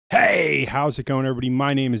Hey, how's it going, everybody?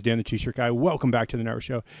 My name is Dan the T-Shirt Guy. Welcome back to the Never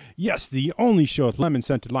Show. Yes, the only show with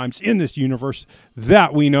lemon-scented limes in this universe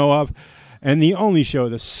that we know of, and the only show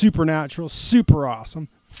that's supernatural, super awesome,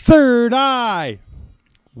 third eye.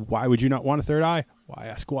 Why would you not want a third eye? Why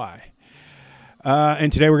ask why?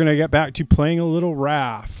 And today we're going to get back to playing a little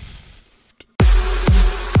Raft.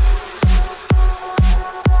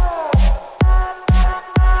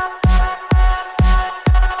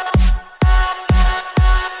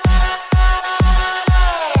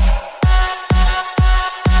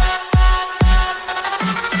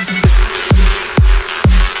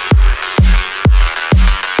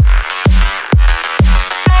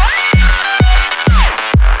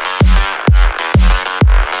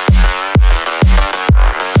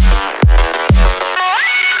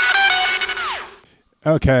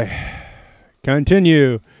 Okay,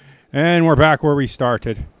 continue, and we're back where we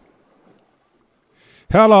started.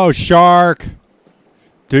 Hello, shark.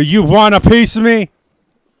 Do you want a piece of me?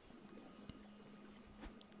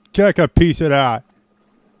 Take a piece of that.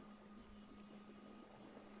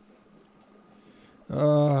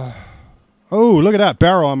 Oh, look at that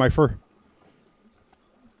barrel on my fur.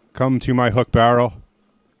 Come to my hook barrel.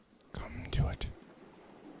 Come to it.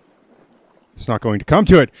 It's not going to come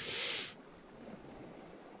to it.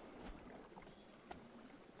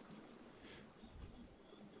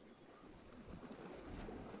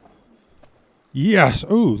 Yes.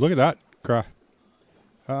 Ooh, look at that.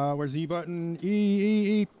 Where's the E button?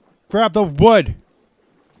 E. Grab the wood.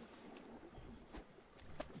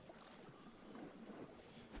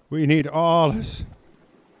 We need all this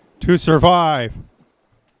to survive.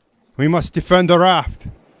 We must defend the raft.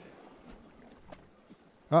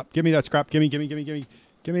 Oh, give me that scrap. Gimme. Come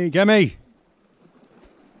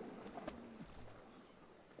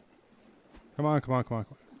on. Come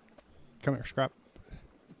here, scrap.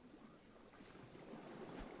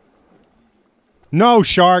 No,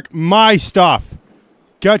 shark, my stuff.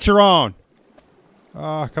 Get your own.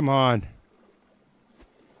 Oh, come on.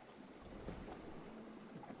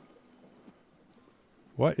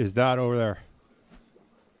 What is that over there?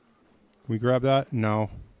 Can we grab that? No.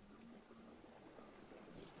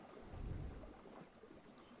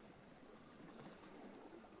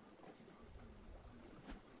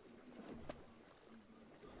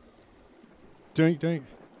 Dink.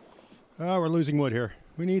 Oh, we're losing wood here.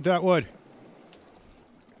 We need that wood.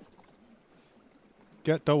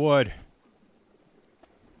 Get the wood.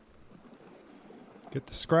 Get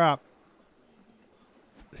the scrap.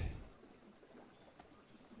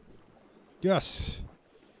 Yes.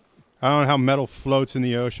 I don't know how metal floats in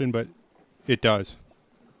the ocean, but it does.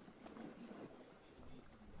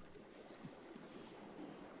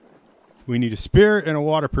 We need a spear and a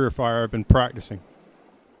water purifier. I've been practicing.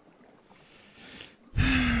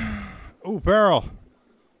 Oh, barrel.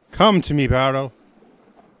 Come to me, barrel.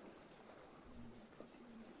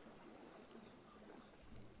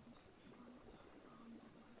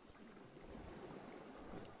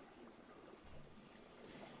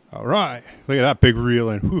 All right. Look at that big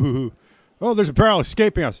reeling. Oh, there's a barrel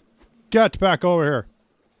escaping us. Get back over here.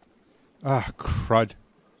 Ah, crud.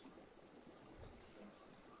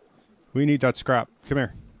 We need that scrap. Come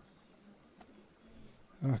here.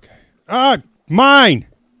 Okay. Ah, mine!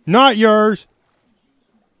 Not yours.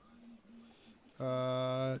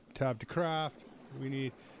 Tab to craft.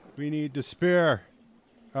 We need the spear.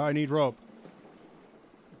 I need rope.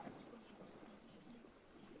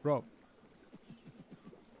 Rope.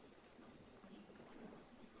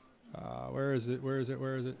 Where is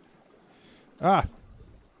it? Ah!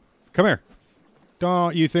 Come here.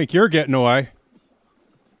 Don't you think you're getting away?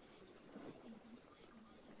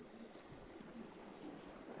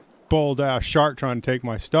 Bold ass shark trying to take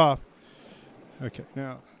my stuff. Okay,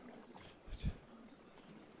 now.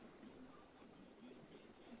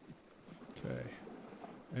 Okay.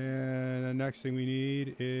 And the next thing we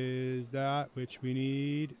need is that, which we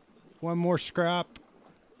need one more scrap.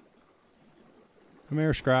 Come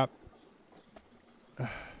here, scrap.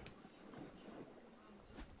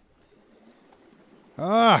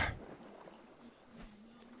 Ah!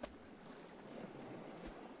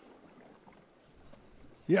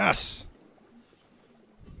 Yes!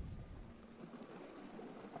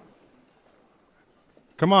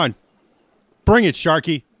 Come on. Bring it,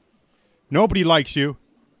 Sharky. Nobody likes you.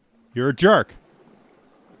 You're a jerk.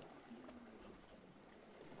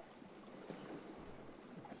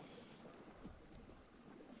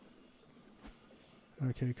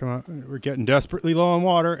 Okay, come on. We're getting desperately low on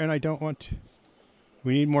water, and I don't want to.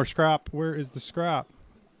 We need more scrap. Where is the scrap?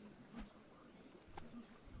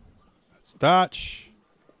 That's thatch.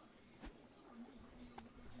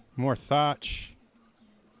 More thatch.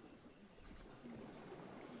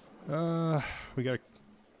 We gotta...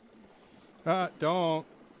 don't.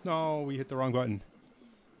 No, we hit the wrong button.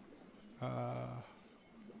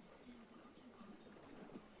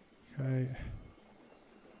 Okay.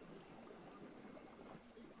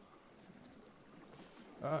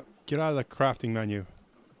 Get out of the crafting menu.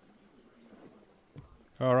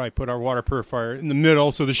 All right, put our water purifier in the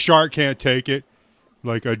middle so the shark can't take it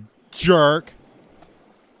like a jerk.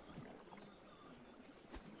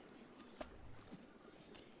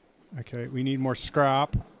 Okay, we need more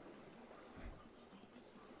scrap.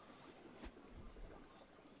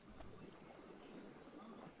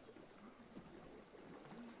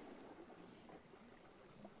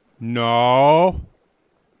 No.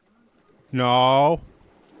 No.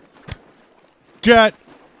 Get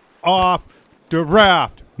off the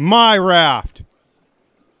raft. My raft.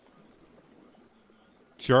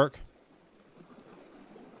 Jerk.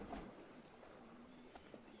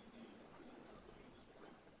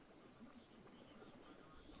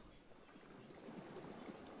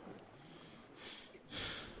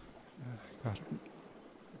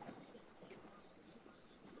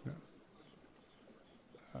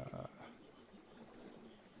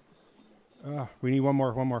 We need one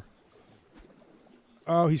more, one more.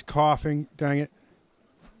 Oh, he's coughing. Dang it.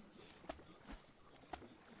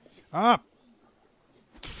 Ah!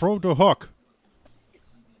 Throw the hook.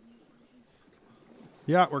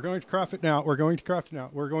 Yeah, we're going to craft it now. We're going to craft it now.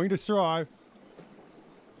 We're going to survive.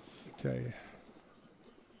 Okay.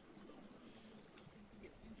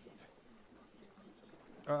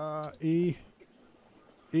 E.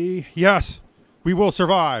 E. Yes, we will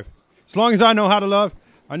survive. As long as I know how to love,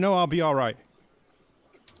 I know I'll be all right.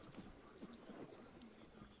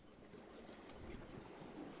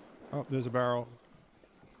 Oh, there's a barrel.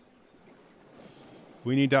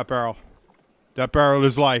 We need that barrel. That barrel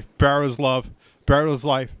is life. Barrel is love. Barrel is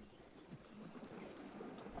life.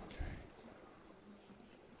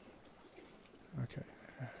 Okay.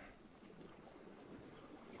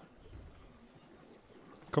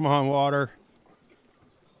 Come on, water.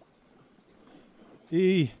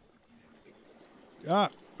 E. Ah.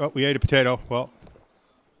 Oh, we ate a potato. Well.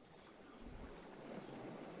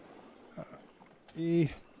 E.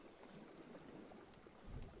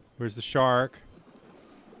 Where's the shark?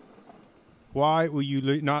 Why will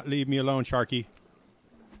you not leave me alone, Sharky?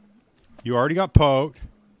 You already got poked.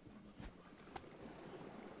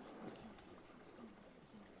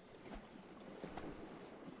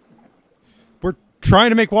 We're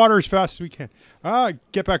trying to make water as fast as we can. Ah,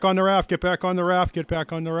 get back on the raft. Get back on the raft. Get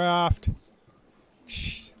back on the raft.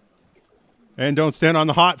 Shh. And don't stand on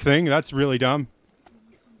the hot thing. That's really dumb.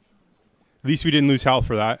 At least we didn't lose health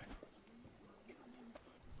for that.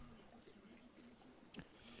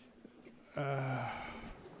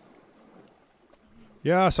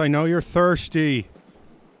 Yes, I know you're thirsty.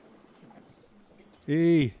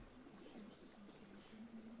 E.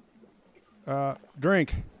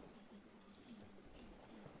 Drink.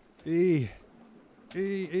 E.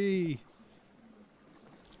 E.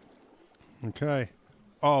 Okay.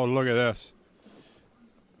 Oh, look at this.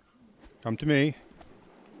 Come to me.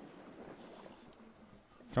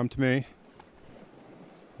 Come to me.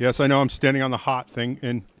 Yes, I know I'm standing on the hot thing,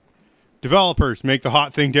 and developers make the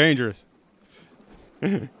hot thing dangerous.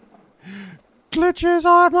 Glitches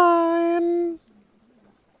are mine.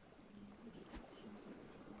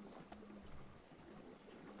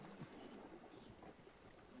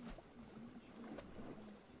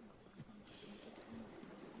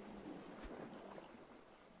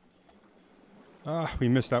 Ah, we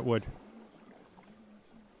missed that wood.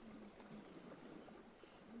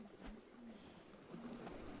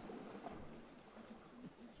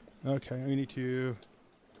 Okay, we need to...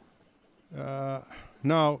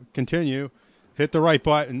 no, continue. Hit the right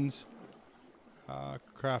buttons.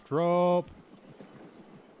 Craft rope.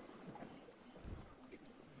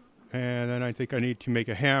 And then I think I need to make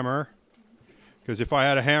a hammer. Because if I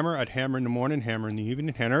had a hammer, I'd hammer in the morning, hammer in the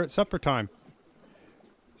evening, hammer at supper time.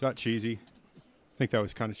 Is that cheesy? I think that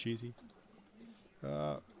was kind of cheesy.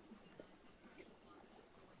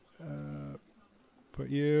 Put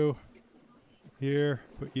you here.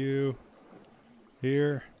 Put you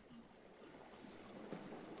here.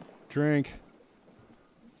 Drink.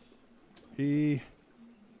 E.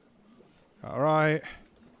 All right.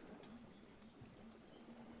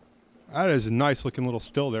 That is a nice looking little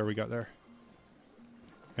still there we got there.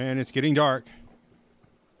 And it's getting dark.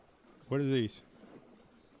 What are these?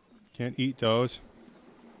 Can't eat those.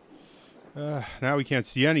 Now we can't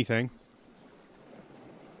see anything.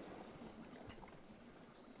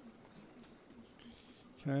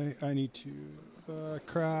 Okay, I need to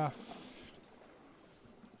craft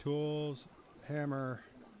tools, hammer,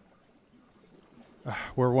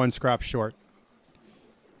 We're one scrap short.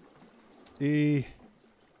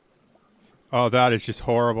 Oh, that is just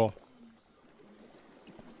horrible.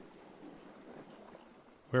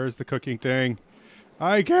 Where's the cooking thing?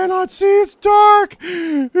 I cannot see. It's dark.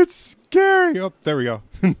 It's scary. Oh, there we go.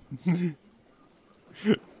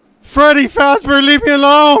 Freddy Fazbear, leave me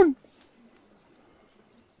alone.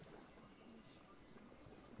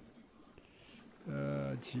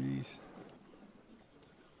 Jeez.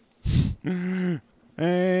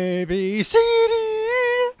 A, B, C,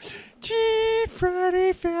 D, G,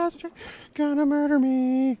 Freddy Fazbear, gonna murder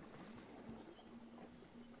me.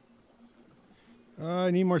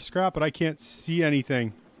 I need more scrap, but I can't see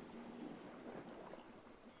anything.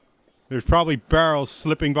 There's probably barrels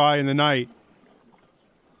slipping by in the night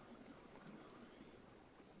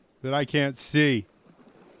that I can't see.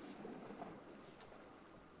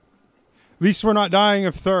 At least we're not dying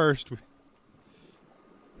of thirst.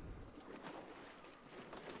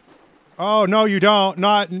 Oh, no, you don't.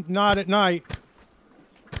 Not at night.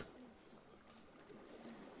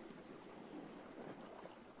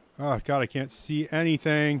 Oh, God, I can't see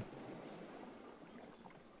anything.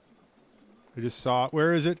 I just saw it.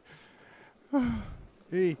 Where is it?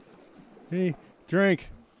 Hey, drink.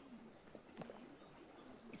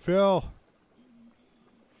 Phil.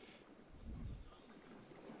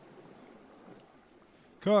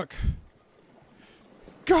 Cook.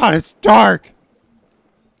 God, it's dark.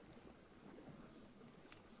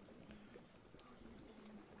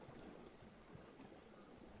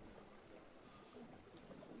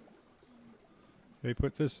 They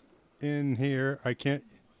put this in here. I can't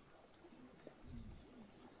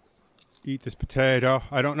eat this potato.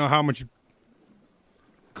 I don't know how much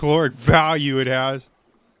caloric value it has.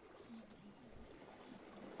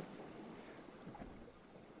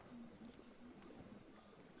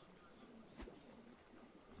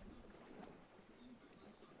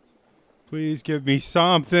 Please give me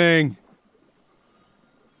something.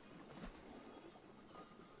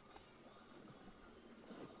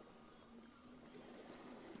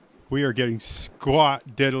 We are getting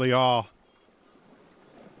squat diddly all.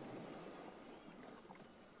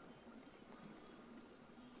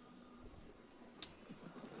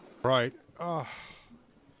 Right. Oh.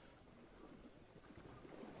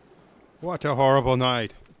 What a horrible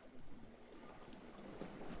night.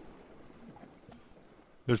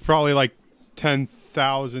 There's probably like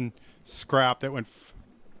 10,000 scrap that went.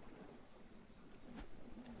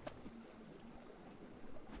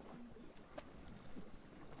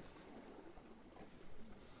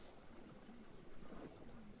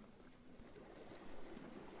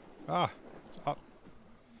 It's up.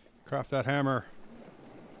 Craft that hammer.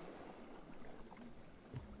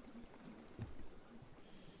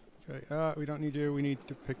 Okay, we don't need to. We need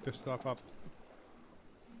to pick this stuff up.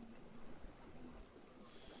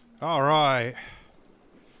 All right.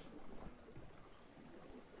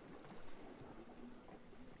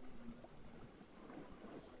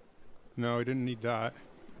 No, we didn't need that.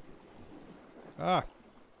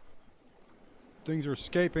 Things are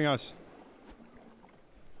escaping us.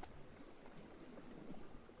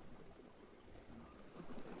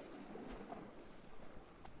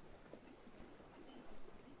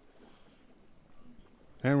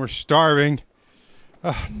 And we're starving.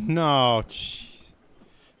 No. Jeez.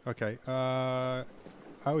 Okay. I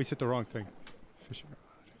always hit the wrong thing. Fishing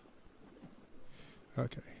rod.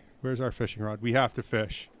 Okay. Where's our fishing rod? We have to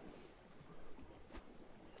fish.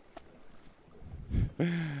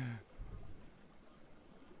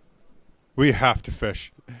 We have to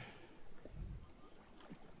fish.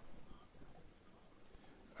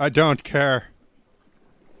 I don't care.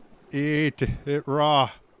 Eat it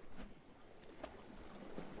raw.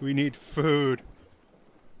 We need food.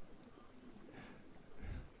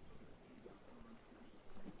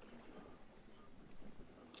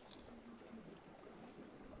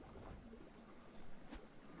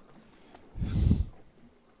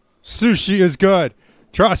 Sushi is good.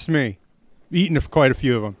 Trust me. Eaten quite a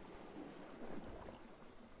few of them.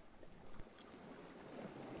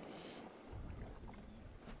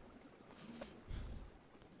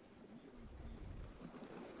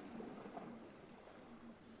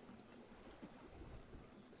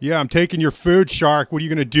 Yeah, I'm taking your food, shark. What are you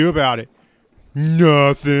going to do about it?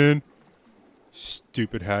 Nothing.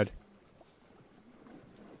 Stupid head.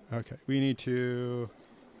 Okay, we need to...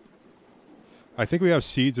 I think we have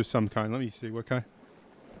seeds of some kind. Let me see. What kind?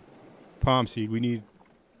 Palm seed. We need...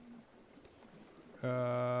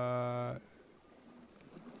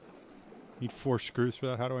 need 4 screws for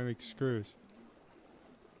that. How do I make screws?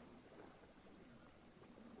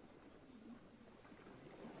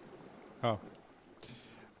 Oh.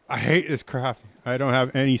 I hate this crafting. I don't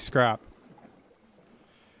have any scrap.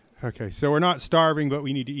 Okay, so we're not starving, but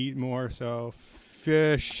we need to eat more. So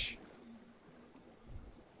fish.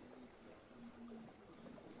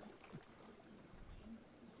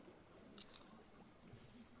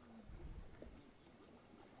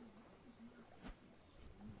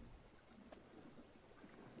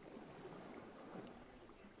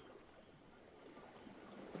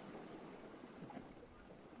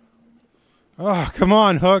 Oh, come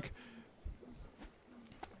on, Hook.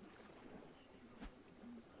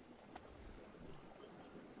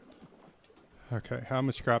 Okay, how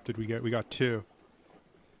much scrap did we get? We got 2.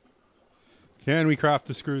 Can we craft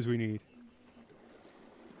the screws we need?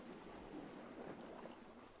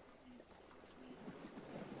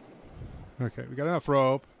 Okay, we got enough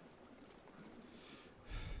rope.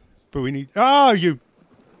 But we need... Oh, you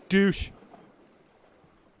douche.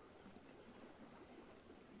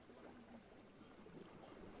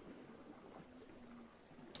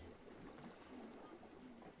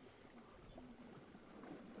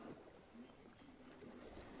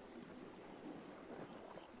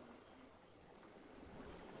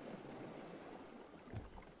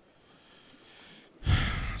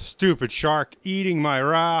 Stupid shark eating my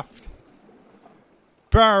raft.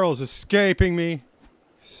 Barrels escaping me.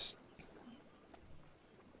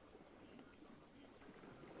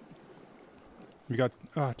 We got...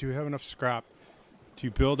 Oh, do we have enough scrap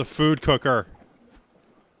to build a food cooker?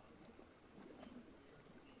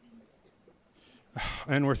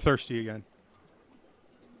 And we're thirsty again.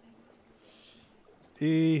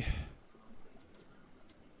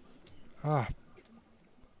 Ah.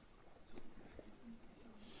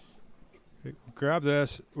 Grab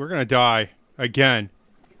this. We're gonna die again.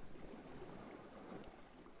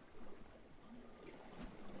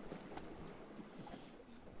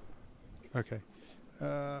 Okay.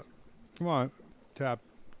 Come on, tap.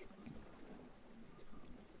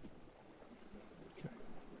 Okay.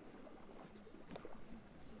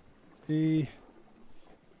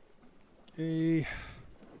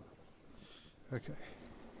 Okay.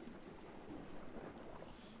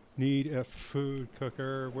 Need a food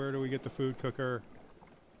cooker. Where do we get the food cooker?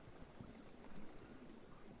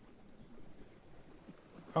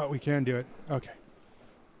 Oh, we can do it. Okay.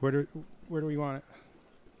 Where do we want it?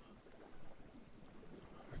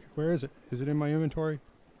 Okay. Where is it? Is it in my inventory?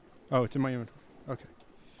 Oh, it's in my inventory. Okay.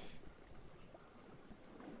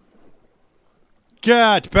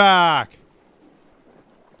 Get back!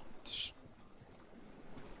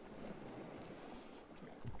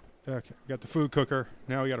 Okay, we got the food cooker.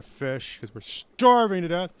 Now we got a fish because we're starving to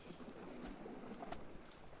death.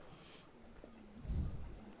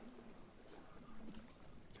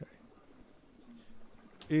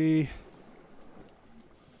 Okay.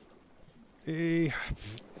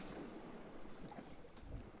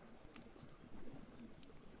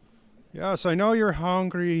 Yes, I know you're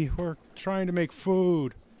hungry. We're trying to make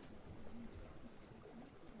food.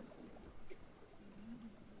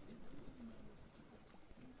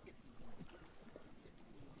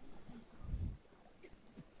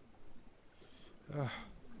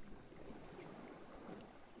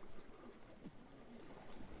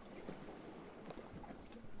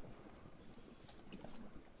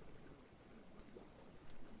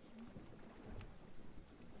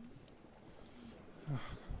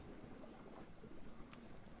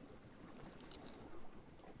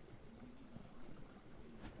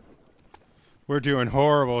 We're doing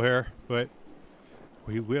horrible here, but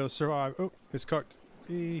we will survive. Oh, it's cooked.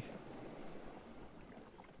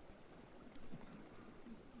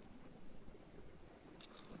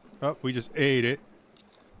 Oh, we just ate it.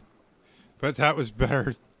 But that was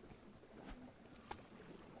better.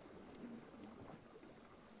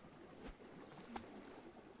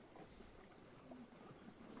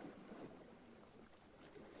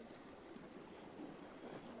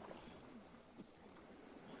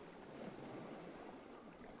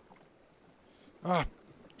 Ah,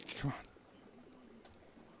 come on.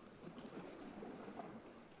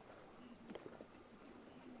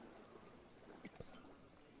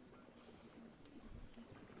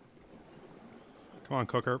 Come on,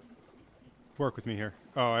 cooker. Work with me here.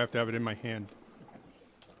 Oh, I have to have it in my hand.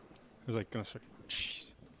 I was like gonna say,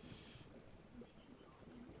 jeez.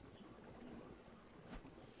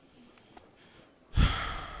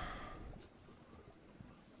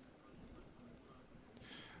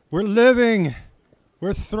 We're living.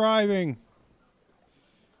 We're thriving.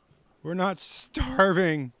 We're not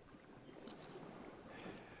starving.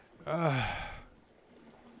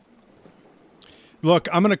 Look,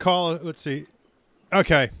 I'm going to call it. Let's see.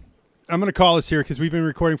 Okay. I'm going to call this here because we've been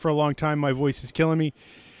recording for a long time. My voice is killing me.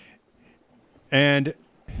 And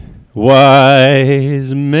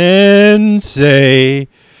Wise men say,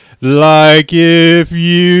 like if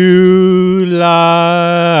you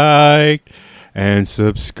liked and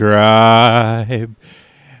subscribe.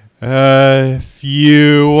 If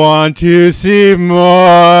you want to see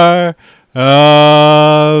more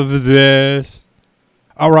of this.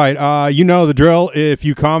 All right, you know the drill. If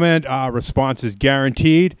you comment, response is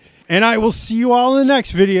guaranteed. And I will see you all in the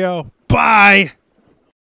next video. Bye.